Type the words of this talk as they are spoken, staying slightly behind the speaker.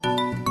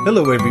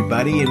Hello,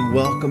 everybody, and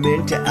welcome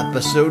into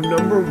episode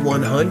number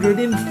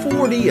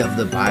 140 of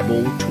the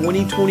Bible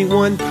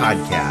 2021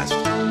 podcast.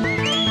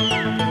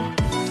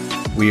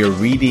 We are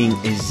reading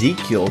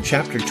Ezekiel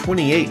chapter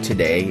 28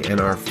 today,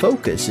 and our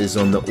focus is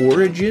on the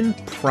origin,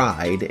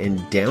 pride,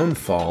 and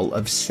downfall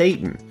of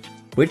Satan,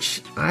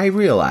 which I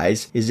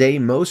realize is a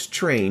most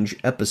strange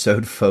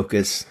episode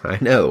focus, I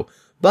know.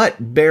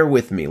 But bear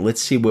with me.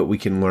 Let's see what we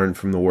can learn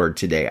from the word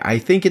today. I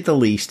think at the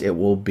least it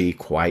will be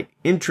quite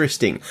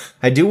interesting.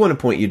 I do want to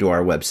point you to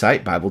our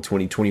website,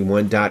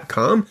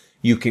 Bible2021.com.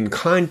 You can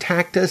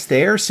contact us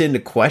there, send a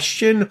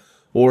question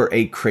or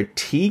a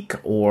critique,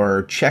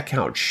 or check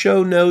out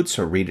show notes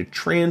or read a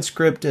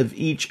transcript of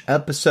each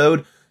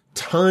episode.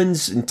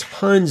 Tons and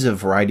tons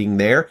of writing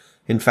there.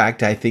 In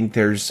fact, I think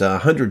there's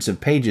hundreds of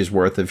pages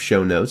worth of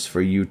show notes for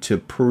you to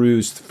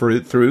peruse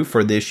through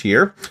for this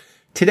year.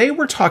 Today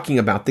we're talking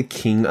about the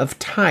king of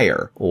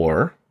Tyre,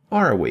 or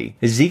are we?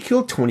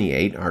 Ezekiel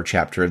 28, our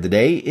chapter of the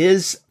day,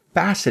 is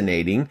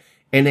fascinating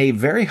and a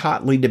very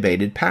hotly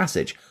debated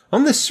passage.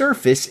 On the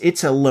surface,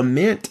 it's a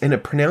lament and a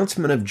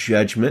pronouncement of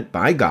judgment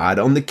by God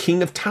on the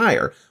king of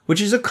Tyre,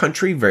 which is a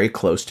country very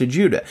close to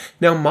Judah.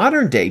 Now,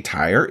 modern-day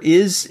Tyre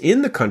is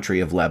in the country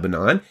of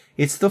Lebanon.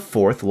 It's the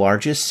fourth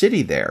largest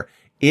city there.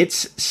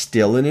 It's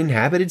still an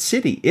inhabited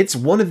city. It's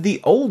one of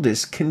the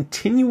oldest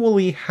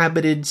continually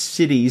inhabited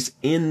cities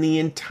in the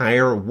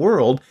entire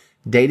world,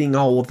 dating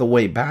all the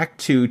way back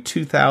to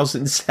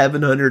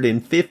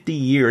 2,750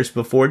 years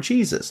before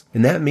Jesus.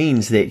 And that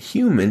means that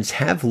humans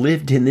have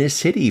lived in this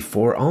city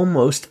for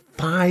almost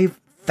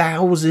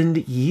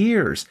 5,000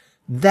 years.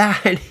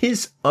 That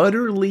is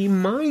utterly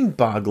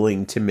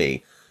mind-boggling to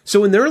me.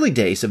 So in the early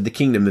days of the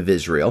kingdom of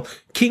Israel,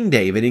 King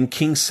David and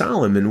King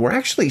Solomon were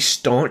actually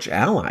staunch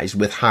allies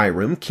with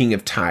Hiram, king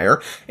of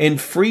Tyre, and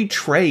free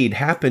trade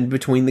happened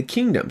between the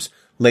kingdoms.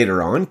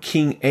 Later on,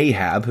 King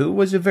Ahab, who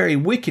was a very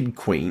wicked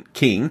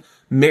king,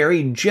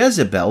 married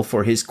Jezebel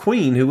for his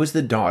queen, who was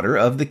the daughter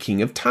of the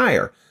king of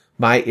Tyre.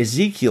 By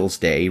Ezekiel's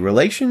day,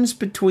 relations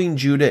between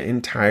Judah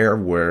and Tyre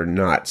were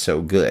not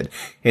so good,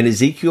 and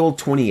Ezekiel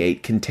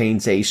 28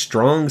 contains a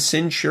strong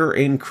censure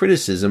and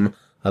criticism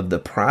of the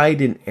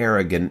pride and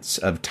arrogance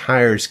of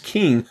Tyre's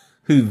king,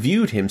 who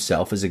viewed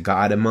himself as a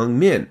god among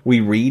men. We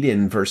read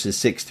in verses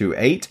 6 through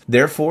 8,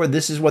 "Therefore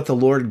this is what the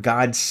Lord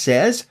God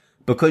says,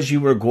 because you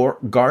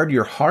regard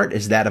your heart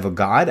as that of a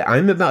god, I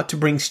am about to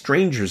bring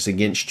strangers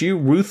against you,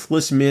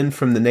 ruthless men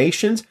from the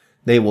nations.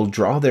 They will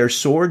draw their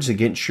swords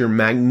against your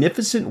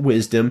magnificent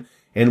wisdom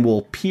and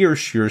will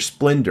pierce your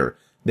splendor.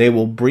 They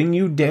will bring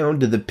you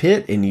down to the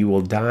pit, and you will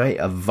die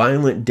a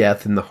violent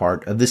death in the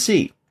heart of the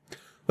sea."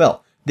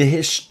 Well, the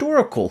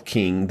historical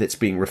king that's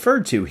being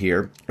referred to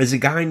here is a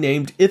guy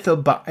named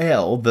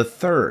Ithobal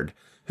III,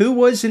 who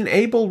was an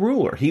able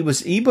ruler. He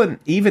was even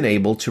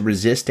able to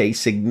resist a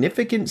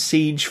significant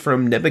siege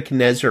from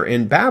Nebuchadnezzar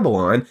in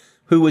Babylon,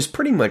 who was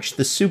pretty much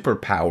the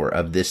superpower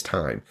of this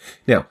time.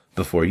 Now,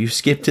 before you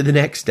skip to the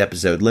next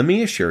episode, let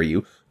me assure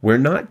you, we're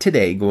not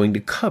today going to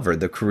cover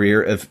the career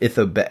of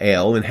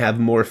Ithobal and have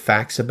more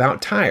facts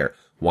about Tyre.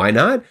 Why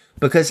not?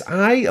 Because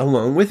I,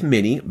 along with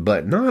many,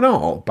 but not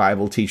all,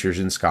 Bible teachers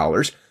and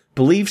scholars,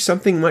 believe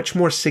something much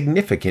more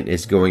significant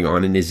is going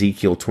on in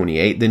Ezekiel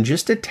 28 than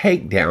just a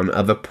takedown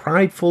of a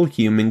prideful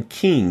human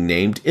king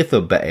named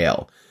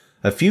Ithobal.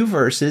 A few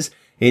verses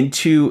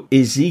into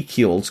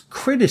Ezekiel's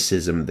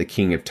criticism of the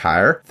king of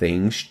Tyre,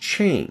 things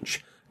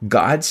change.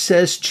 God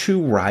says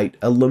to write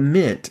a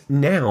lament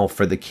now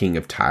for the king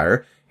of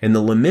Tyre, and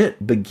the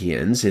lament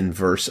begins in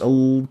verse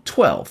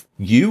 12.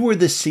 "You were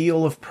the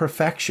seal of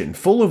perfection,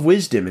 full of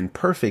wisdom and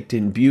perfect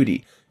in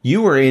beauty.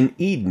 You were in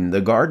Eden,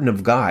 the garden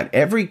of God.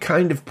 Every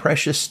kind of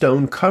precious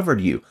stone covered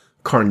you.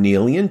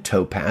 Carnelian,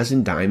 topaz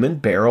and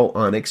diamond, beryl,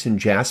 onyx and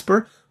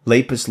jasper,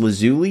 lapis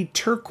lazuli,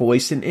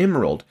 turquoise and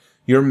emerald.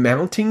 Your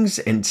mountings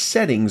and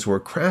settings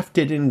were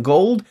crafted in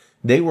gold.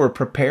 They were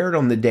prepared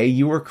on the day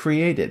you were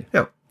created."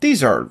 Now,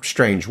 these are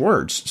strange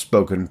words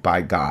spoken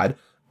by God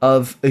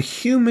of a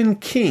human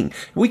king.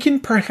 We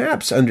can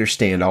perhaps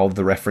understand all of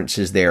the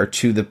references there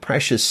to the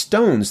precious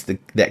stones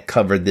that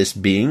covered this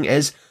being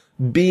as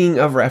being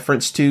of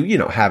reference to,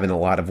 having a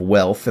lot of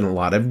wealth and a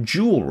lot of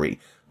jewelry.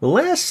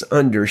 Less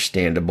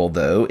understandable,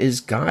 though,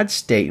 is God's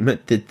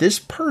statement that this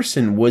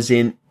person was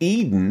in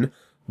Eden,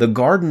 the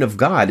garden of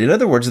God. In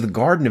other words, the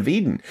Garden of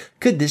Eden.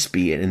 Could this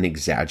be an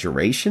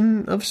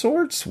exaggeration of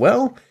sorts?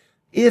 Well,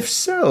 if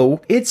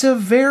so, it's a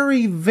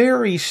very,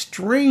 very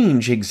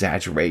strange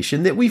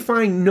exaggeration that we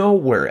find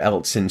nowhere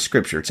else in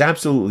Scripture. It's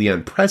absolutely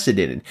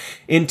unprecedented.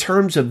 In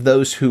terms of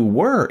those who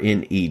were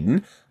in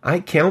Eden, I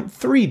count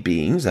 3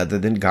 beings other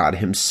than God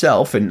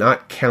himself, and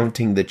not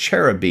counting the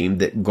cherubim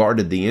that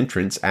guarded the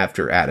entrance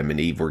after Adam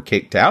and Eve were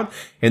kicked out.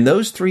 And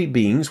those 3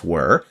 beings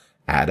were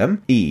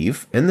Adam,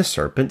 Eve, and the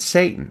serpent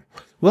Satan.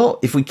 Well,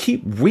 if we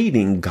keep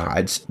reading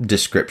God's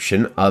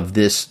description of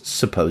this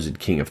supposed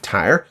king of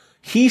Tyre,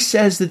 he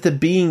says that the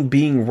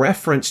being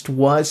referenced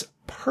was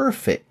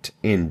perfect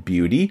in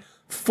beauty,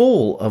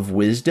 full of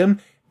wisdom,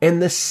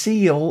 and the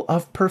seal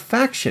of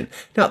perfection.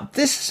 Now,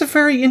 this is a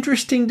very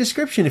interesting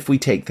description if we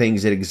take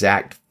things at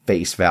exact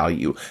face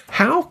value.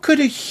 How could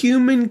a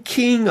human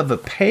king of a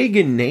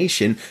pagan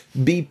nation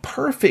be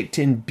perfect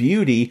in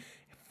beauty,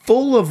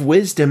 full of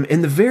wisdom,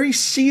 and the very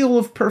seal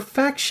of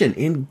perfection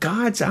in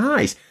God's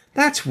eyes?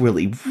 That's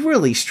really,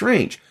 really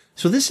strange.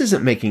 So this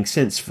isn't making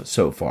sense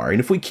so far. And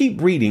if we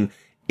keep reading,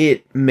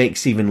 it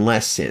makes even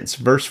less sense.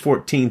 Verse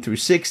 14 through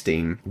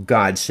 16,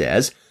 God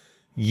says,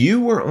 "You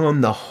were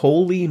on the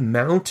holy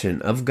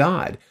mountain of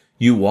God.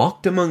 You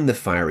walked among the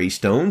fiery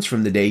stones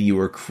from the day you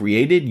were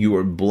created. You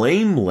were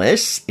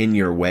blameless in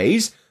your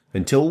ways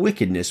until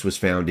wickedness was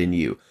found in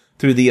you.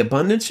 Through the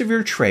abundance of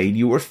your trade,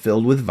 you were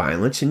filled with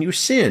violence and you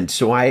sinned.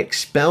 So I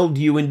expelled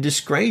you in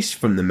disgrace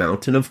from the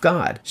mountain of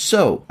God."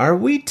 So are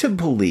we to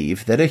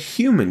believe that a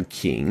human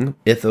king,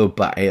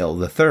 Ithobal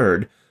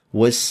III,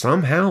 was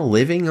somehow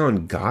living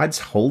on God's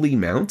holy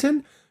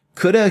mountain?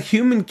 Could a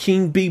human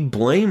king be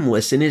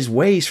blameless in his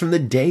ways from the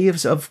day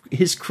of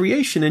his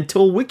creation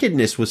until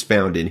wickedness was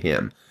found in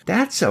him?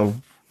 That's a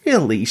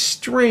really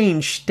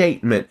strange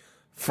statement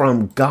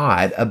from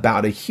God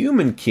about a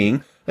human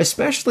king,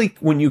 especially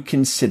when you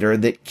consider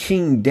that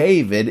King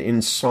David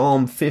in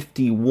Psalm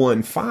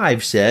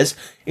 51:5 says,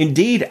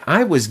 "Indeed,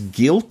 I was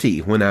guilty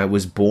when I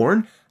was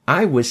born.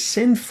 I was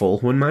sinful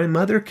when my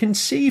mother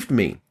conceived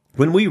me."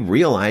 When we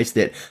realize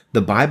that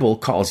the Bible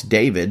calls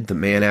David the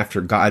man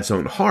after God's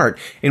own heart,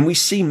 and we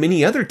see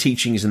many other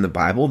teachings in the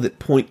Bible that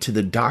point to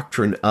the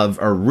doctrine of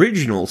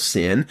original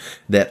sin,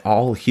 that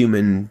all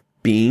human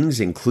beings,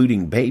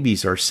 including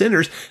babies, are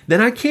sinners, then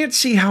I can't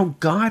see how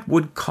God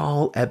would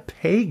call a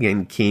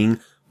pagan king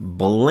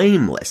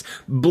blameless.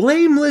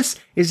 Blameless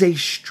is a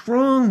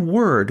strong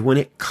word when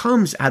it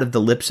comes out of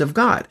the lips of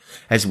God.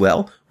 As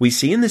well, we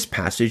see in this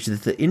passage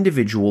that the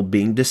individual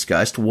being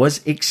discussed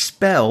was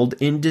expelled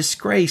in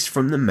disgrace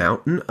from the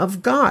mountain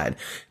of God.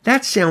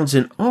 That sounds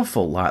an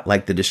awful lot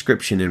like the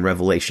description in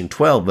Revelation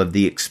 12 of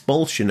the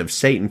expulsion of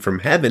Satan from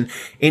heaven,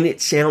 and it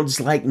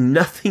sounds like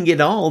nothing at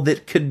all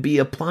that could be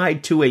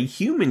applied to a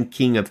human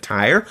king of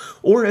Tyre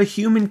or a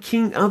human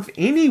king of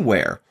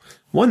anywhere.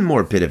 One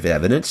more bit of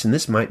evidence, and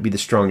this might be the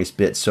strongest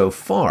bit so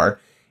far.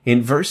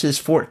 In verses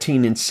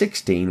 14 and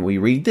 16, we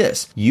read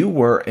this: "You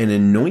were an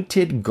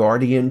anointed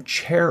guardian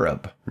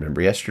cherub."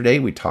 Remember yesterday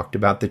we talked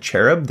about the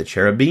cherub, the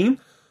cherubim?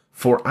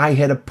 "For I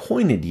had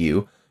appointed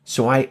you,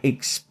 so I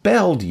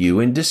expelled you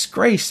in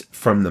disgrace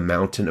from the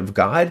mountain of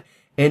God,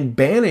 and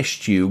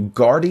banished you,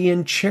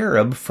 guardian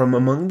cherub, from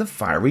among the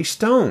fiery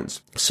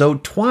stones."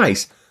 So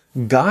twice,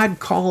 God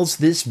calls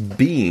this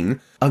being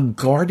a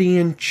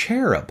guardian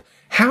cherub.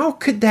 How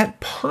could that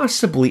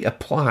possibly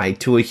apply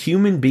to a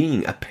human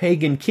being, a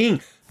pagan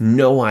king?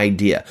 No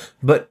idea.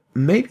 But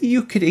maybe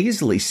you could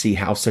easily see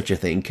how such a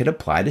thing could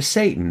apply to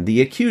Satan,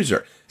 the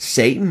accuser.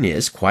 Satan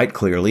is quite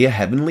clearly a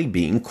heavenly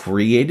being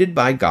created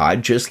by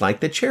God, just like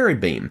the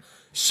cherubim.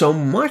 So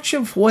much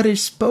of what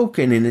is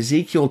spoken in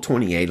Ezekiel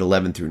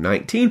 28:11 through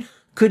 19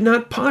 could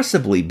not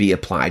possibly be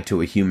applied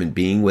to a human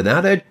being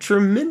without a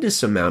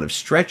tremendous amount of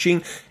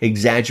stretching,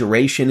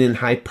 exaggeration, and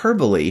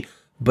hyperbole.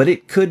 But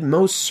it could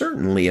most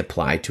certainly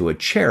apply to a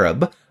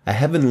cherub, a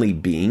heavenly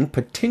being,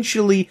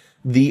 potentially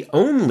the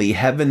only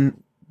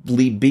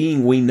heavenly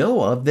being we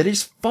know of that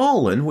is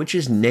fallen, which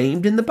is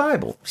named in the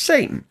Bible,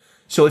 Satan.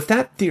 So if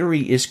that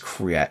theory is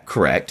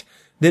correct,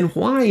 then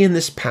why in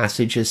this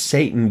passage is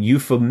Satan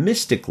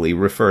euphemistically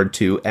referred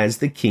to as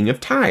the king of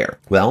Tyre?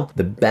 Well,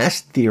 the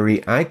best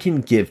theory I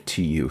can give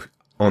to you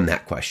on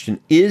that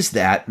question is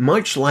that,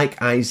 much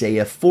like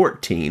Isaiah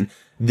 14,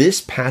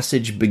 this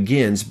passage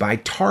begins by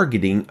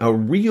targeting a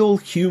real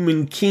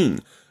human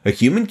king, a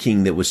human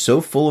king that was so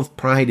full of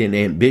pride and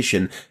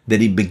ambition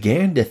that he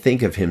began to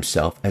think of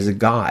himself as a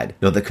god.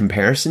 Now, the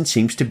comparison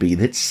seems to be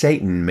that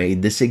Satan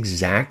made this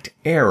exact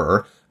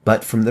error,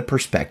 but from the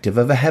perspective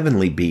of a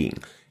heavenly being.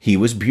 He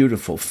was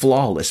beautiful,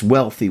 flawless,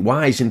 wealthy,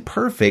 wise, and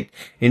perfect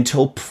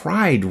until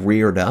pride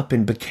reared up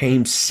and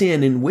became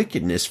sin and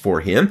wickedness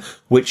for him,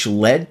 which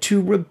led to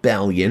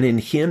rebellion and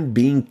him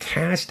being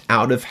cast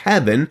out of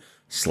heaven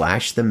 /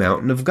 the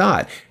mountain of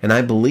God. And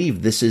I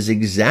believe this is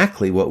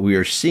exactly what we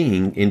are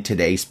seeing in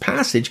today's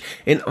passage.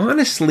 And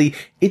honestly,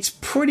 it's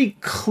pretty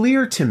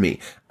clear to me.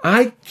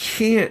 I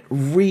can't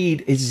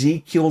read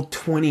Ezekiel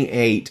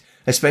 28,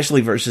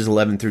 especially verses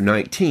 11 through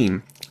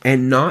 19,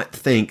 and not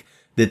think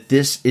that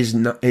this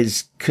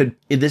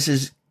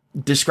is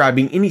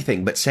describing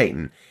anything but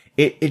Satan.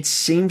 It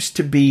seems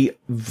to be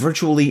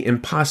virtually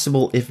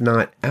impossible, if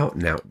not out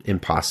and out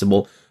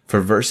impossible, for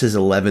verses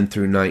 11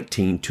 through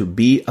 19 to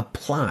be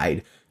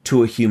applied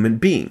to a human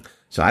being.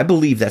 So I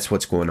believe that's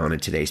what's going on in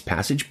today's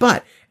passage.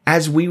 But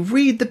as we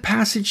read the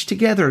passage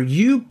together,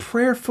 you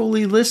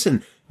prayerfully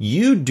listen.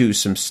 You do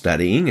some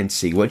studying and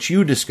see what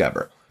you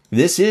discover.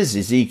 This is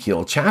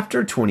Ezekiel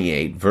chapter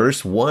 28,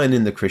 verse 1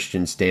 in the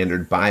Christian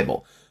Standard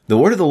Bible. "The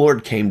word of the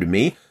Lord came to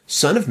me,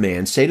 Son of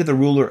man, say to the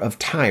ruler of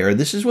Tyre,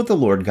 this is what the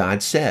Lord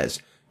God says.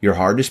 Your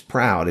heart is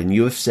proud, and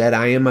you have said,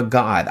 I am a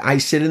god. I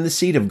sit in the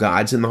seat of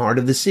gods in the heart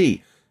of the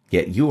sea.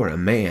 Yet you are a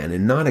man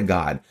and not a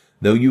god,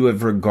 though you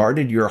have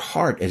regarded your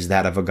heart as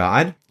that of a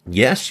god.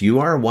 Yes, you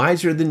are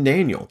wiser than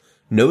Daniel.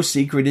 No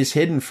secret is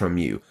hidden from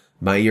you.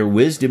 By your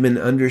wisdom and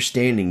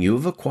understanding, you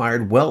have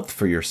acquired wealth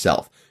for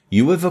yourself.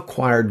 You have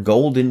acquired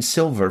gold and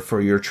silver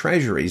for your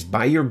treasuries.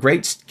 By your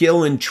great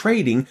skill in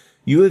trading,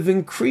 you have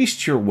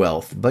increased your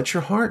wealth, but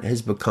your heart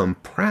has become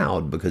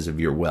proud because of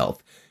your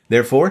wealth.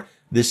 Therefore,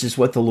 this is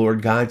what the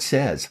Lord God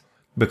says.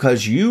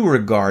 Because you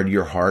regard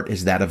your heart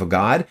as that of a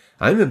god,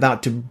 I am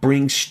about to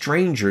bring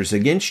strangers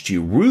against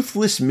you,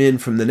 ruthless men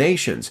from the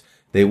nations.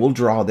 They will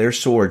draw their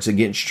swords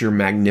against your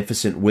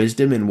magnificent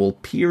wisdom and will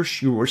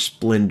pierce your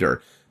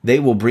splendor. They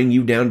will bring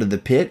you down to the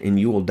pit, and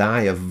you will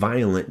die a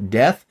violent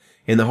death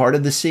in the heart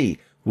of the sea.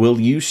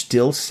 Will you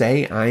still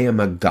say, I am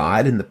a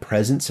god in the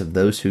presence of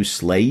those who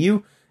slay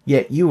you?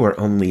 Yet you are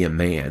only a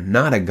man,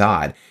 not a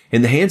god.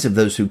 In the hands of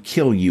those who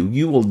kill you,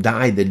 you will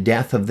die the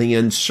death of the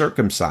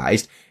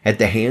uncircumcised at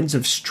the hands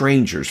of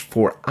strangers,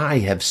 for I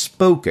have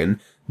spoken.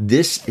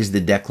 This is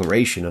the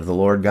declaration of the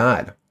Lord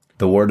God.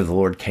 The word of the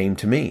Lord came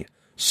to me.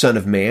 Son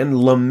of man,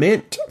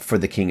 lament for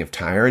the king of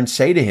Tyre, and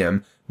say to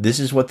him, this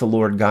is what the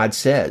Lord God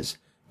says.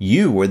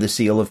 You were the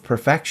seal of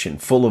perfection,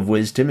 full of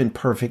wisdom and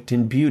perfect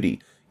in beauty.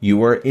 You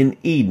were in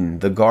Eden,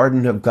 the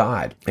garden of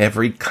God.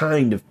 Every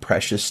kind of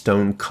precious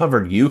stone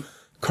covered you,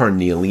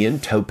 carnelian,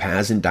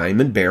 topaz and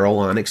diamond, beryl,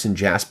 onyx and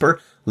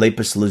jasper,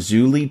 lapis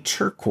lazuli,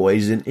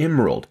 turquoise and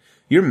emerald.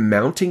 Your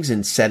mountings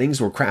and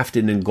settings were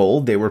crafted in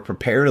gold. They were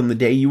prepared on the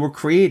day you were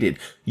created.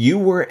 You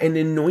were an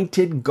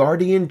anointed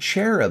guardian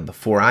cherub,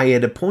 for I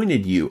had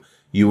appointed you.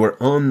 You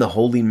were on the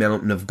holy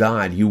mountain of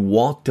God. You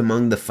walked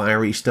among the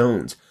fiery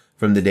stones.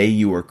 From the day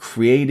you were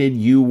created,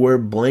 you were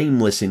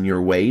blameless in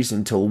your ways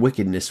until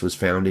wickedness was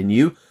found in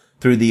you.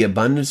 Through the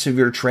abundance of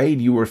your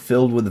trade, you were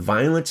filled with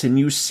violence and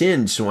you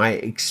sinned. So I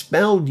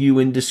expelled you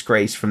in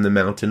disgrace from the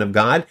mountain of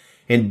God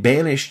and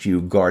banished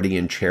you,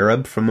 guardian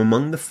cherub, from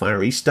among the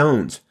fiery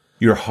stones.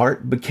 Your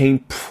heart became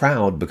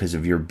proud because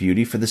of your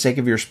beauty. For the sake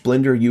of your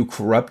splendor, you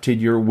corrupted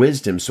your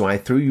wisdom. So I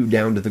threw you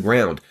down to the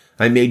ground.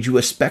 I made you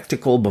a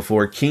spectacle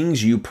before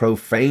kings. You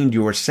profaned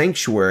your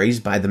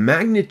sanctuaries by the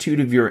magnitude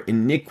of your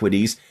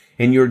iniquities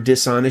and your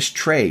dishonest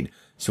trade.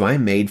 So I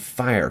made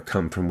fire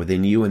come from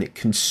within you, and it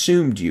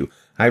consumed you.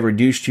 I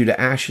reduced you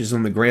to ashes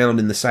on the ground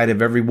in the sight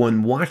of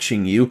everyone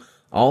watching you.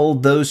 All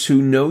those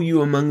who know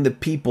you among the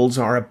peoples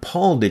are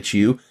appalled at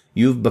you.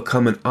 You have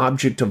become an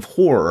object of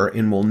horror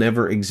and will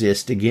never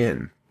exist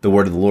again. The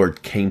word of the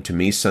Lord came to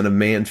me, Son of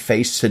man,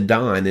 face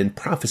Sidon and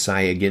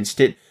prophesy against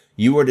it.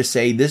 You are to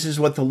say, this is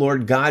what the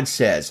Lord God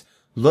says.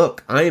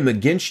 Look, I am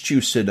against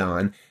you,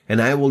 Sidon,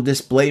 and I will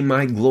display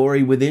my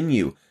glory within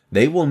you.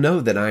 They will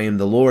know that I am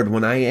the Lord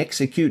when I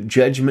execute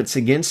judgments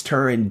against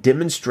her and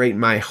demonstrate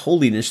my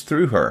holiness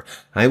through her.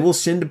 I will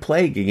send a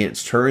plague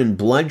against her and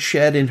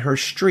bloodshed in her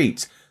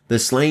streets. The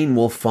slain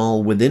will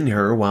fall within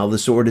her while the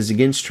sword is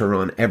against her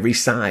on every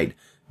side.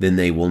 Then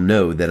they will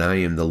know that I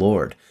am the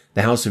Lord.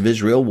 The house of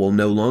Israel will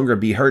no longer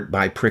be hurt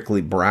by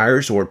prickly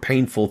briars or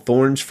painful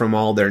thorns from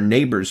all their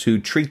neighbors who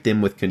treat them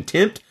with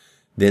contempt.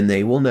 Then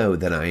they will know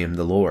that I am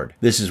the Lord.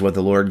 This is what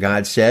the Lord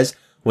God says.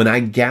 When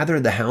I gather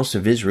the house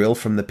of Israel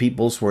from the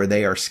peoples where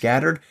they are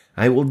scattered,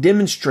 I will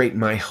demonstrate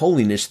my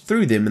holiness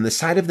through them in the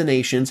sight of the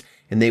nations,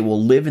 and they will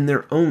live in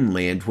their own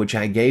land, which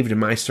I gave to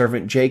my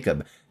servant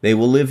Jacob. They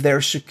will live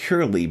there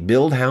securely,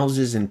 build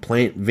houses and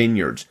plant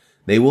vineyards.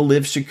 They will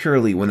live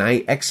securely when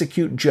I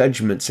execute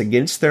judgments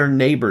against their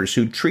neighbors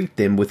who treat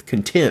them with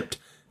contempt.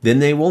 Then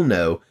they will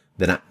know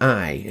that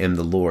I am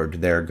the Lord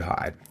their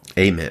God.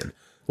 Amen.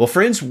 Well,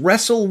 friends,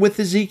 wrestle with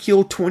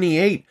Ezekiel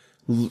 28.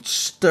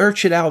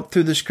 Search it out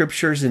through the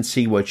scriptures and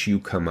see what you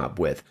come up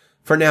with.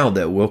 For now,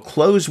 though, we'll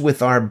close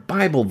with our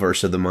Bible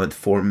verse of the month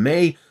for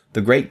May,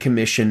 the Great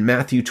Commission,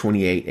 Matthew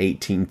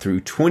 28:18 through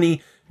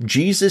 20.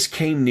 Jesus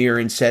came near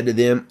and said to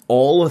them,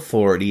 all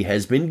authority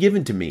has been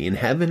given to me in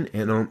heaven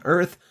and on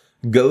earth.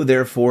 Go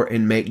therefore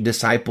and make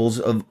disciples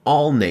of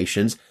all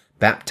nations,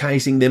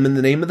 baptizing them in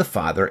the name of the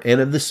Father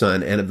and of the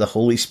Son and of the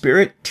Holy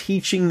Spirit,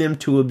 teaching them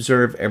to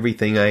observe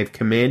everything I have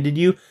commanded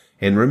you.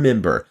 And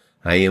remember,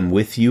 I am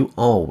with you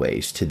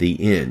always to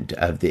the end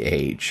of the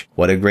age.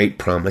 What a great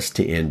promise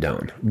to end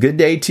on. Good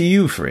day to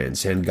you,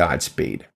 friends, and Godspeed.